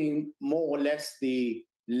respecting more or less the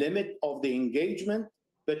limit of the engagement,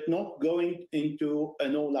 but not going into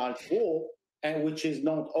an all-out war, and which is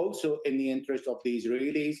not also in the interest of the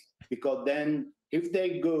Israelis, because then if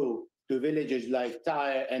they go to villages like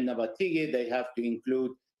Tyre and Nabatigi, they have to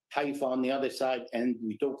include Haifa on the other side, and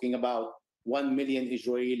we're talking about 1 million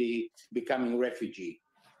Israeli becoming refugee.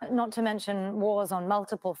 Not to mention wars on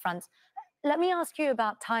multiple fronts. Let me ask you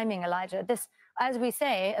about timing, Elijah. This, as we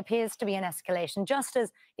say, appears to be an escalation, just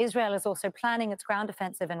as Israel is also planning its ground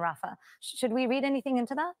offensive in Rafah. Should we read anything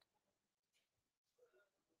into that?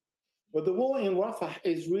 Well, the war in Rafah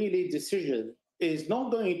is really decision is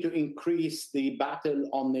not going to increase the battle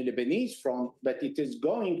on the Lebanese front, but it is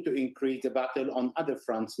going to increase the battle on other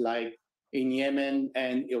fronts, like in Yemen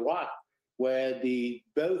and Iraq, where the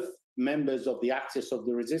both members of the axis of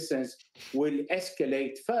the resistance will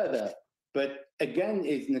escalate further. But again,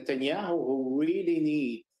 it's Netanyahu who really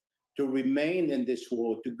needs to remain in this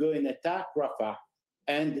war, to go and attack Rafah,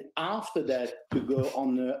 and after that to go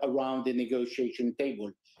on around the negotiation table.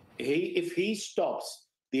 If he stops,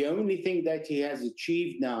 the only thing that he has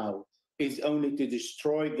achieved now is only to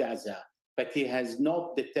destroy Gaza, but he has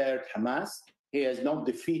not deterred Hamas, he has not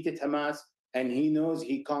defeated Hamas, and he knows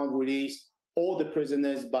he can't release all the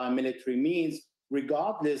prisoners by military means,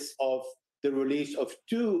 regardless of the release of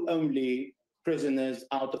 2 only prisoners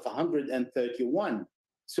out of 131.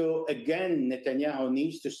 So again, Netanyahu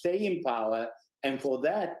needs to stay in power, and for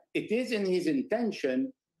that, it is in his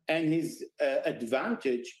intention and his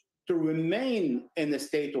advantage to remain in a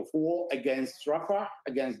state of war against Rafah,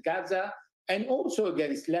 against Gaza, and also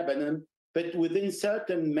against Lebanon, but within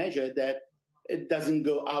certain measure that it doesn't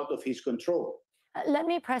go out of his control. Let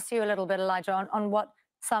me press you a little bit, Elijah, on what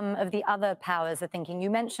some of the other powers are thinking.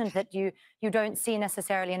 You mentioned that you don't see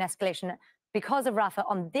necessarily an escalation because of Rafah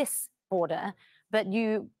on this border, but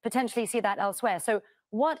you potentially see that elsewhere. So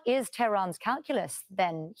what is Tehran's calculus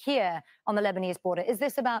then here on the Lebanese border? Is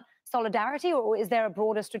this about solidarity, or is there a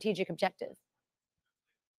broader strategic objective?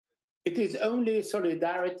 It is only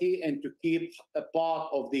solidarity and to keep a part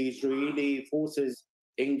of the Israeli forces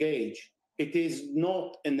engaged. It is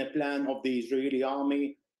not in the plan of the Israeli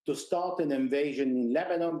army to start an invasion in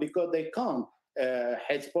Lebanon because they can't.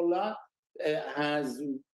 Hezbollah has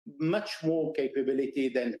much more capability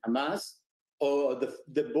than Hamas, or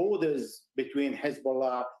the borders between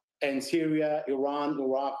Hezbollah and Syria, Iran,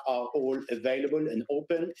 Iraq are all available and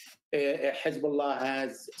open. Hezbollah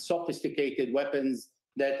has sophisticated weapons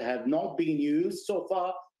that have not been used so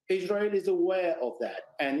far. Israel is aware of that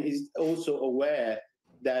and is also aware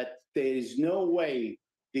that there is no way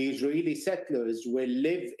the Israeli settlers will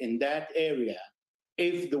live in that area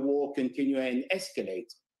if the war continues and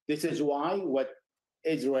escalates. This is why what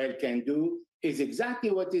Israel can do is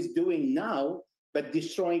exactly what it's doing now, but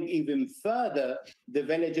destroying even further the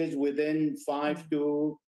villages within 5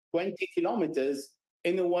 to 20 kilometers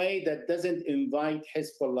in a way that doesn't invite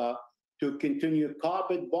Hezbollah to continue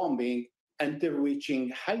carpet bombing until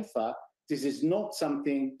reaching Haifa. This is not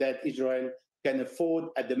something that Israel can afford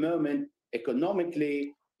at the moment,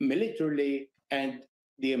 economically, militarily, and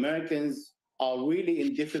the Americans are really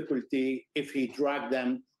in difficulty if he dragged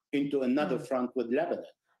them into another front with Lebanon.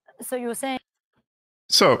 So you're saying...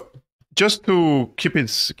 So just to keep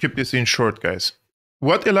this in short, guys,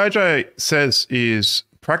 what Elijah says is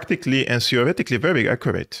practically and theoretically very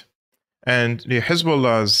accurate. And the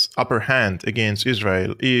Hezbollah's upper hand against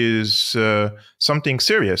Israel is something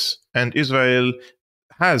serious, and Israel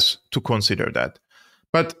has to consider that.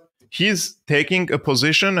 But he's taking a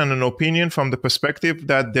position and an opinion from the perspective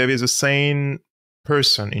that there is a sane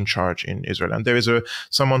person in charge in Israel, and there is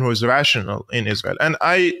someone who is rational in Israel. And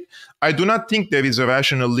I do not think there is a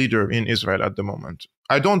rational leader in Israel at the moment.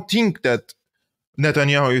 I don't think that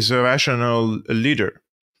Netanyahu is a rational leader.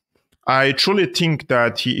 I truly think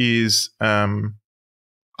that he is,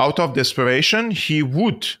 out of desperation, he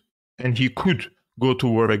would and he could go to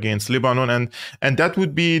war against Lebanon. And that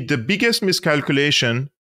would be the biggest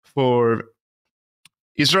miscalculation for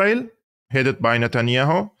Israel, headed by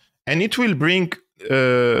Netanyahu. And it will bring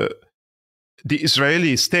the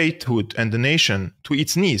Israeli statehood and the nation to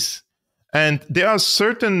its knees. And there are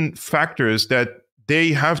certain factors that they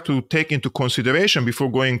have to take into consideration before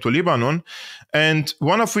going to Lebanon, and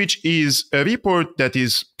one of which is a report that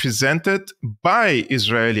is presented by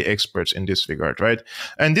Israeli experts in this regard, right?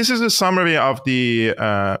 And this is a summary of the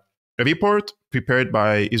report prepared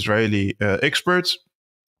by Israeli experts.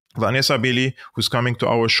 Vanessa Billy, who's coming to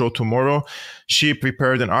our show tomorrow, she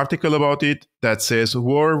prepared an article about it that says,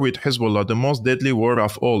 "War with Hezbollah, the most deadly war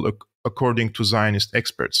of all, according to Zionist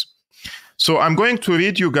experts." So I'm going to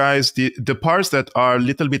read you guys the parts that are a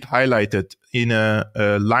little bit highlighted in a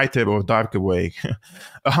lighter or darker way.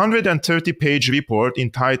 A 130-page report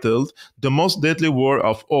entitled "The Most Deadly War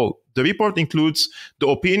of All." The report includes the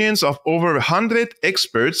opinions of over 100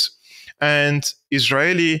 experts and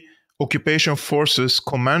Israeli occupation forces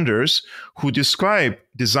commanders who describe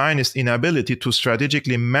the Zionist inability to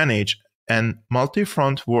strategically manage a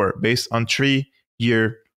multi-front war based on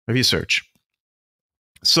 3-year research.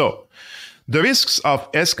 So, the risks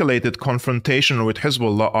of escalated confrontation with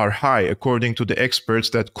Hezbollah are high, according to the experts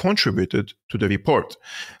that contributed to the report.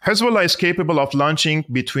 Hezbollah is capable of launching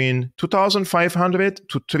between 2,500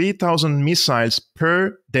 to 3,000 missiles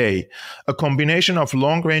per day, a combination of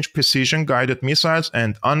long-range precision-guided missiles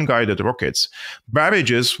and unguided rockets.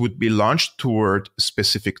 Barrages would be launched toward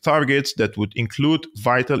specific targets that would include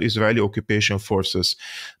vital Israeli occupation forces,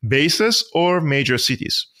 bases, or major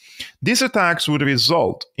cities. These attacks would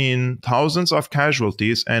result in thousands of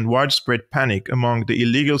casualties and widespread panic among the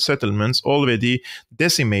illegal settlements already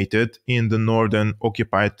decimated in the northern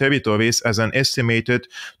occupied territories, as an estimated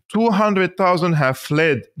 200,000 have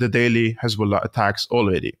fled the daily Hezbollah attacks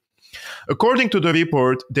already. According to the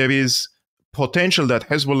report, there is potential that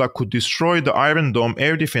Hezbollah could destroy the Iron Dome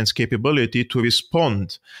air defense capability to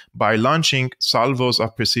respond by launching salvos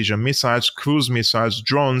of precision missiles, cruise missiles,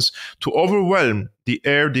 drones to overwhelm the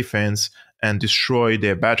air defense and destroy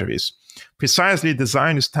their batteries. Precisely the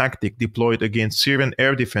Zionist tactic deployed against Syrian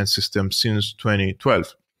air defense systems since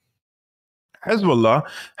 2012. Hezbollah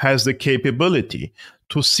has the capability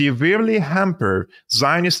to severely hamper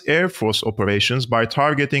Zionist Air Force operations by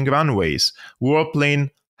targeting runways, warplane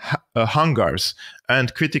hangars,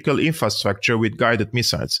 and critical infrastructure with guided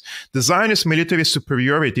missiles. The Zionist military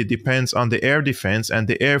superiority depends on the air defense and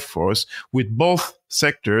the Air Force. With both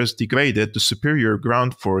sectors degraded, the superior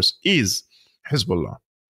ground force is Hezbollah.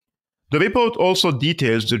 The report also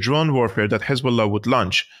details the drone warfare that Hezbollah would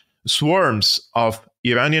launch. Swarms of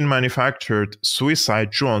Iranian-manufactured suicide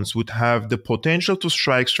drones would have the potential to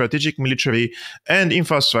strike strategic military and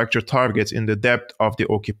infrastructure targets in the depth of the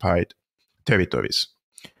occupied territories.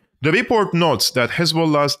 The report notes that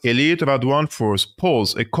Hezbollah's elite Radwan force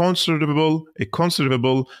pose a considerable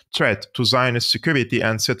threat to Zionist security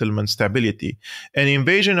and settlement stability. An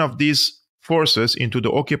invasion of these forces into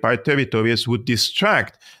the occupied territories would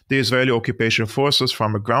distract the Israeli occupation forces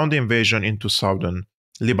from a ground invasion into southern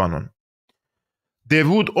Lebanon. There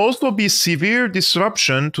would also be severe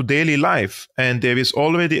disruption to daily life, and there is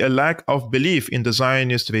already a lack of belief in the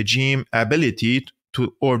Zionist regime ability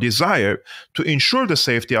or desire to ensure the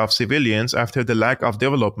safety of civilians after the lack of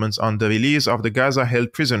developments on the release of the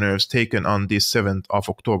Gaza-held prisoners taken on the 7th of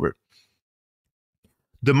October.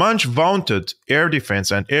 The much vaunted air defense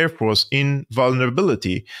and Air Force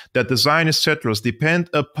invulnerability that the Zionist settlers depend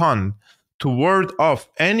upon to ward off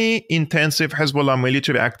any intensive Hezbollah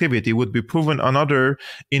military activity would be proven another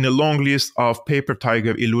in a long list of paper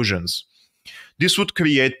tiger illusions. This would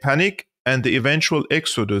create panic and the eventual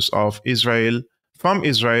exodus of from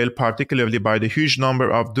Israel, particularly by the huge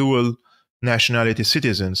number of dual nationality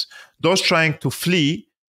citizens. Those trying to flee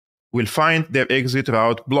will find their exit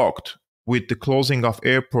route blocked with the closing of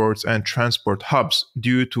airports and transport hubs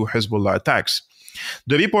due to Hezbollah attacks.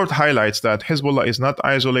 The report highlights that Hezbollah is not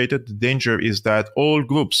isolated. The danger is that all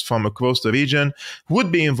groups from across the region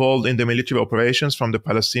would be involved in the military operations, from the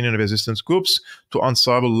Palestinian resistance groups to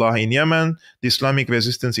Ansarullah in Yemen, the Islamic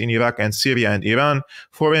resistance in Iraq and Syria and Iran.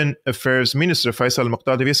 Foreign Affairs Minister Faisal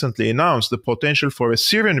Muqdadi recently announced the potential for a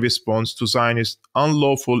Syrian response to Zionist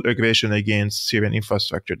unlawful aggression against Syrian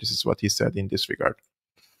infrastructure. This is what he said in this regard.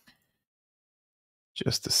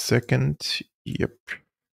 Just a second. Yep.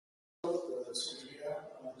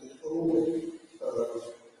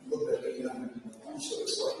 مدة أيام من العنصر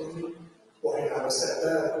الإسرائيلي، وهي على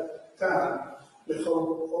استعداد تام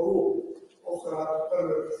لخوض حروب أخرى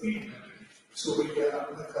تقرر فيها سوريا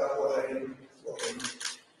أمريكا وغيرها.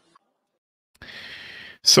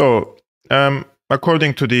 So,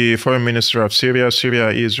 according to the foreign minister of Syria, Syria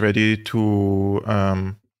is ready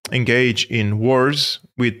to engage in wars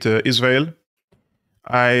with Israel.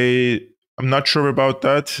 I'm not sure about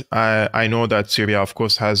that. I know that Syria, of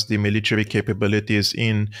course, has the military capabilities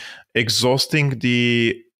in exhausting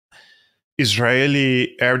the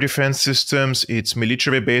Israeli air defense systems, its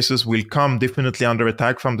military bases will come definitely under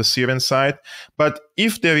attack from the Syrian side. But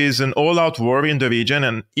if there is an all-out war in the region,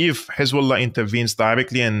 and if Hezbollah intervenes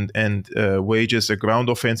directly and wages a ground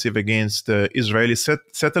offensive against Israeli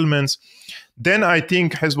settlements, then I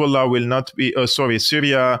think Hezbollah will not be,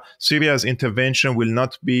 Syria's intervention will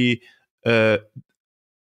not be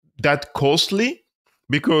that costly,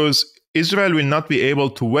 because Israel will not be able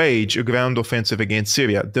to wage a ground offensive against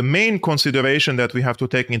Syria. The main consideration that we have to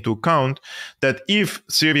take into account that if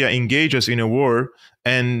Syria engages in a war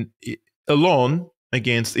and alone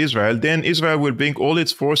against Israel, then Israel will bring all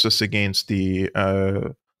its forces against the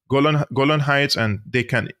Golan Heights, and they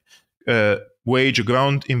can wage a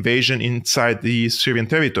ground invasion inside the Syrian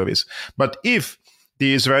territories. But if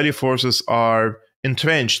the Israeli forces are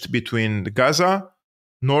entrenched between Gaza,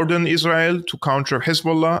 northern Israel to counter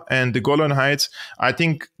Hezbollah, and the Golan Heights, I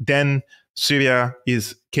think then Syria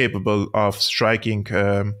is capable of striking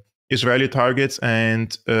Israeli targets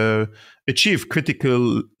and achieve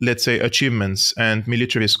critical, let's say, achievements and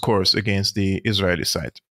military scores against the Israeli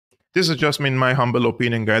side. This is just my humble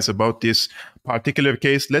opinion, guys, about this particular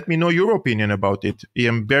case. Let me know your opinion about it. I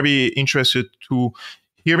am very interested to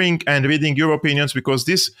hearing and reading your opinions, because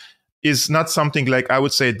this is not something like I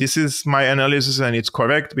would say this is my analysis and it's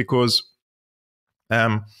correct, because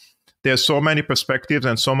there's so many perspectives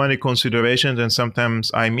and so many considerations, and sometimes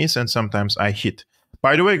I miss and sometimes I hit.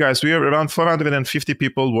 By the way, guys, we are around 450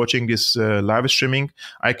 people watching this live streaming.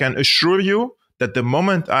 I can assure you that the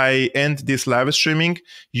moment I end this live streaming,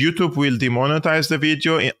 YouTube will demonetize the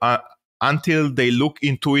video until they look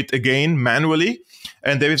into it again manually.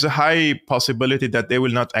 And there is a high possibility that they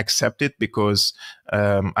will not accept it, because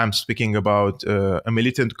I'm speaking about a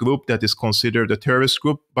militant group that is considered a terrorist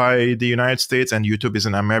group by the United States, and YouTube is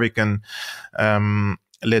an American,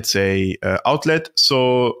 let's say, outlet.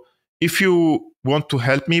 So if you want to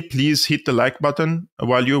help me, please hit the like button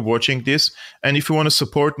while you're watching this. And if you want to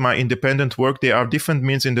support my independent work, there are different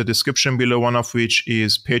means in the description below, one of which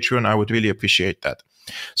is Patreon. I would really appreciate that.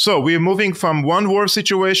 So we're moving from one war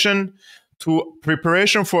situation to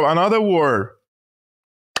preparation for another war.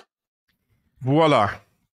 Voila.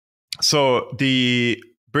 So the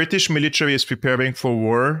British military is preparing for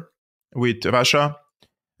war with Russia.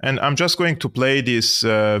 And I'm just going to play this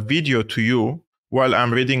video to you while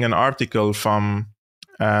I'm reading an article from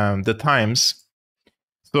the Times.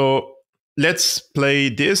 So let's play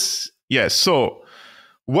this. Yes. So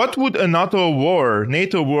what would a NATO war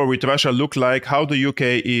with Russia look like? How the UK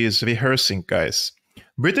is rehearsing, guys.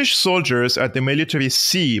 British soldiers at the Military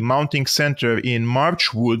Sea Mounting Centre in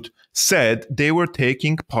Marchwood said they were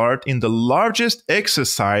taking part in the largest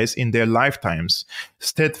exercise in their lifetimes,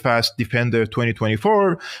 Steadfast Defender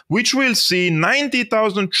 2024, which will see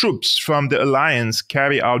 90,000 troops from the alliance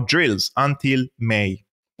carry out drills until May.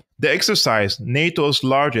 The exercise, NATO's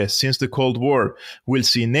largest since the Cold War, will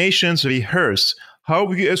see nations rehearse how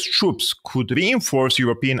US troops could reinforce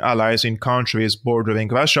European allies in countries bordering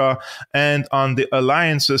Russia and on the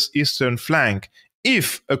alliance's eastern flank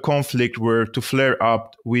if a conflict were to flare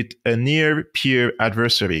up with a near-peer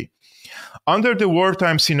adversary. Under the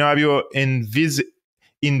wartime scenario envisaged,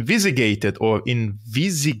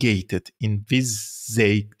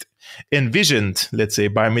 let's say,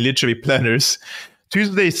 by military planners,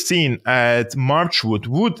 Tuesday's scene at Marchwood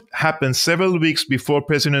would happen several weeks before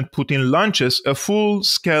President Putin launches a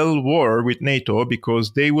full-scale war with NATO,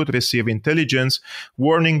 because they would receive intelligence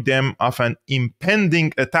warning them of an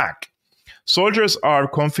impending attack. Soldiers are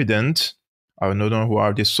confident, I don't know who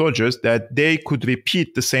are these soldiers, that they could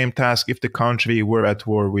repeat the same task if the country were at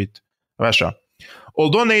war with Russia.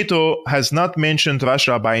 Although NATO has not mentioned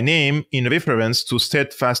Russia by name in reference to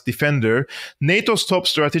Steadfast Defender, NATO's top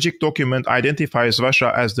strategic document identifies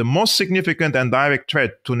Russia as the most significant and direct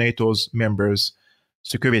threat to NATO's members'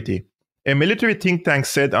 security. A military think tank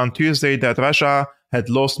said on Tuesday that Russia had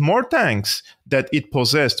lost more tanks than it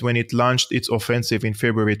possessed when it launched its offensive in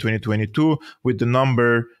February 2022, with the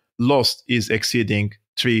number lost is exceeding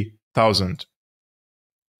 3,000.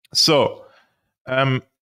 So,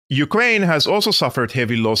 Ukraine has also suffered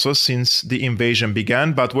heavy losses since the invasion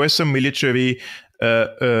began, but Western military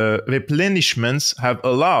replenishments have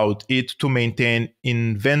allowed it to maintain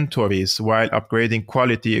inventories while upgrading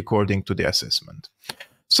quality according to the assessment.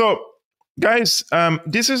 So, guys,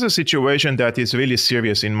 this is a situation that is really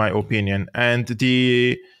serious in my opinion. And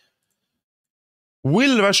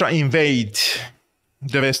will Russia invade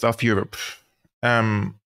the rest of Europe?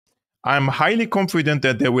 I'm highly confident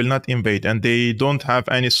that they will not invade, and they don't have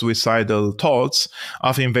any suicidal thoughts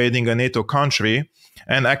of invading a NATO country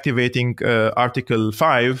and activating Article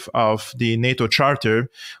 5 of the NATO Charter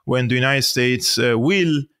when the United States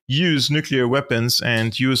will use nuclear weapons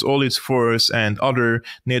and use all its force, and other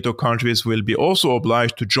NATO countries will be also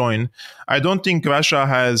obliged to join. I don't think Russia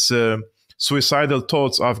has suicidal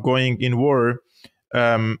thoughts of going in war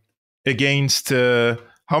against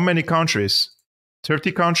how many countries?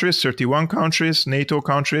 30 countries, 31 countries, NATO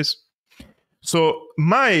countries. So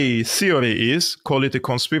my theory is, call it a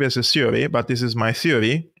conspiracy theory, but this is my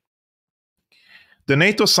theory. The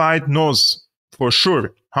NATO side knows for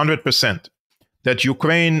sure, 100%, that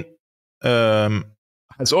Ukraine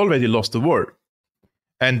has already lost the war.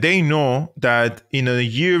 And they know that in a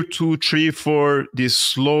year, 2, 3, 4, this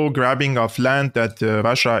slow grabbing of land that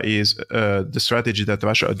Russia is, the strategy that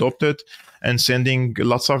Russia adopted, and sending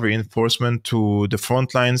lots of reinforcement to the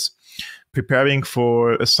front lines, preparing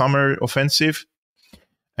for a summer offensive.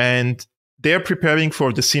 And they're preparing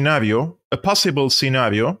for the scenario, a possible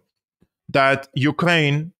scenario, that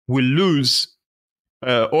Ukraine will lose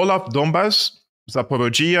all of Donbass,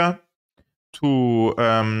 Zaporozhye, to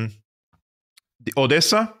the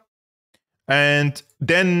Odessa, and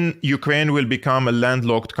then Ukraine will become a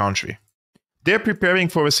landlocked country. They're preparing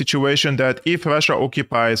for a situation that if Russia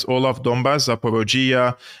occupies all of Donbass,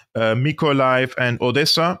 Zaporozhye, Mykolaiv, and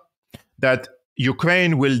Odessa, that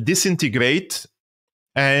Ukraine will disintegrate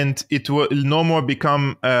and it will no more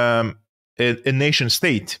become a nation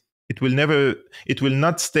state. It will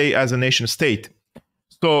not stay as a nation state.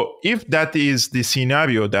 So if that is the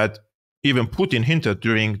scenario that even Putin hinted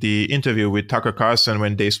during the interview with Tucker Carlson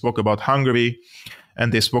when they spoke about Hungary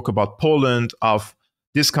and they spoke about Poland, of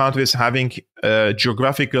these countries having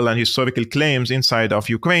geographical and historical claims inside of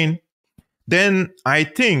Ukraine, then I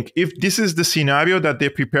think if this is the scenario that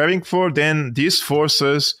they're preparing for, then these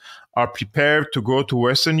forces are prepared to go to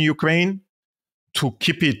Western Ukraine to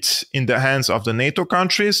keep it in the hands of the NATO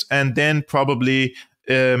countries, and then probably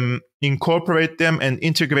incorporate them and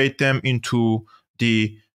integrate them into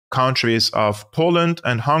the countries of Poland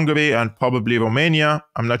and Hungary and probably Romania.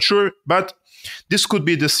 I'm not sure, but this could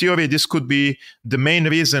be the theory. This could be the main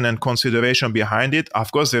reason and consideration behind it.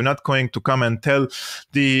 Of course, they're not going to come and tell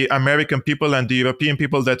the American people and the European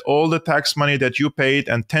people that all the tax money that you paid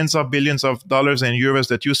and tens of billions of dollars and euros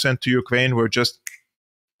that you sent to Ukraine were just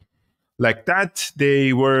like that.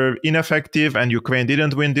 They were ineffective and Ukraine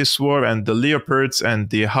didn't win this war, and the Leopards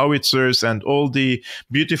and the howitzers and all the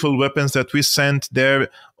beautiful weapons that we sent there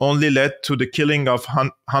only led to the killing of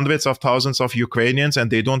hundreds of thousands of Ukrainians,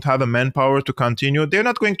 and they don't have a manpower to continue. They're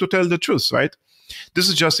not going to tell the truth, right? This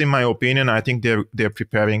is just in my opinion. I think they're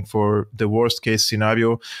preparing for the worst case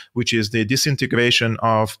scenario, which is the disintegration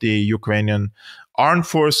of the Ukrainian armed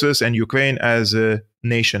forces and Ukraine as a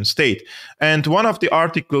nation state. And one of the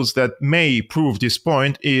articles that may prove this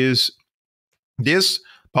point is this,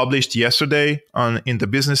 published yesterday in the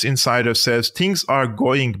Business Insider, says things are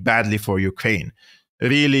going badly for Ukraine,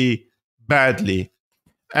 really badly.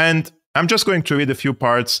 And I'm just going to read a few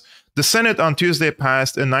parts. The Senate on Tuesday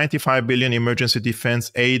passed a $95 billion emergency defense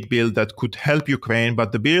aid bill that could help Ukraine,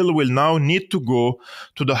 but the bill will now need to go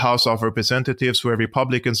to the House of Representatives, where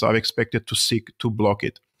Republicans are expected to seek to block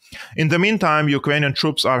it. In the meantime, Ukrainian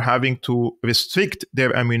troops are having to restrict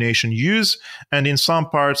their ammunition use, and in some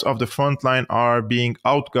parts of the front line are being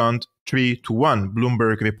outgunned 3-1,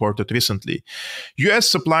 Bloomberg reported recently.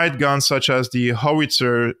 US-supplied guns such as the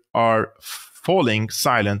howitzer are falling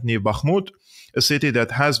silent near Bakhmut, a city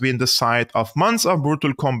that has been the site of months of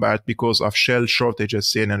brutal combat because of shell shortages,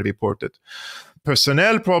 CNN reported.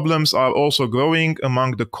 Personnel problems are also growing.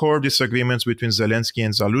 Among the core disagreements between Zelensky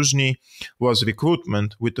and Zaluzhny was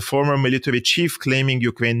recruitment, with the former military chief claiming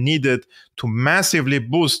Ukraine needed to massively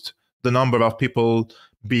boost the number of people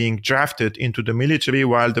being drafted into the military,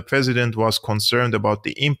 while the president was concerned about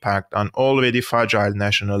the impact on already fragile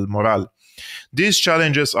national morale. These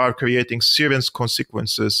challenges are creating serious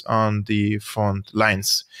consequences on the front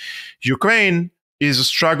lines. Ukraine is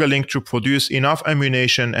struggling to produce enough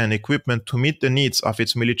ammunition and equipment to meet the needs of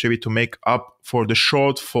its military to make up for the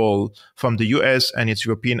shortfall from the US, and its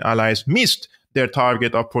European allies missed their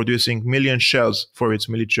target of producing million shells for its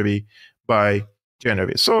military by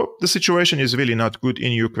January. So the situation is really not good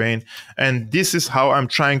in Ukraine. And this is how I'm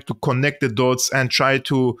trying to connect the dots and try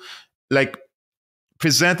to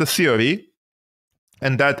present a theory.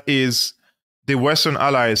 And that is, the Western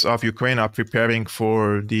allies of Ukraine are preparing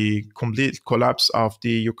for the complete collapse of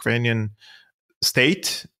the Ukrainian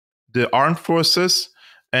state, the armed forces,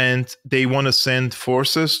 and they want to send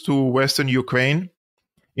forces to Western Ukraine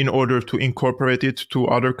in order to incorporate it to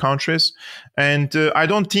other countries. And I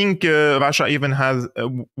don't think Russia even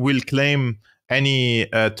will claim any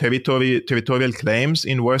territorial claims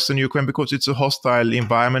in Western Ukraine, because it's a hostile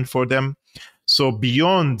environment for them. So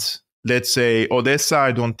beyond, let's say, Odessa,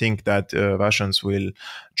 I don't think that Russians will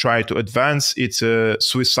try to advance. It's a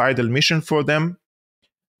suicidal mission for them.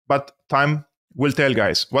 But time will tell,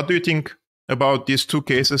 guys. What do you think about these two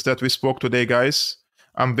cases that we spoke today, guys?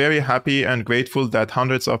 I'm very happy and grateful that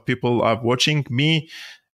hundreds of people are watching me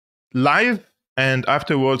live, and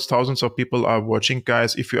afterwards thousands of people are watching.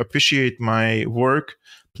 Guys, if you appreciate my work,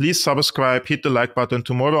 please subscribe, hit the like button.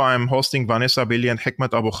 Tomorrow I'm hosting Vanessa Billy and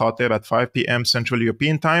Hekmat Abu Khater at 5 p.m. Central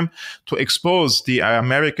European Time to expose the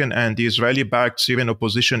American and the Israeli-backed Syrian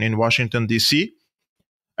opposition in Washington, D.C.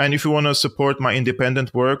 And if you want to support my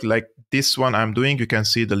independent work like this one I'm doing, you can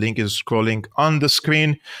see the link is scrolling on the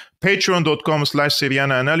screen.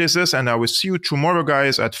 Patreon.com/Syriana Analysis. And I will see you tomorrow,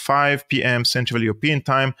 guys, at 5 p.m. Central European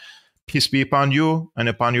Time. Peace be upon you and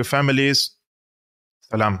upon your families.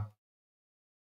 Salam.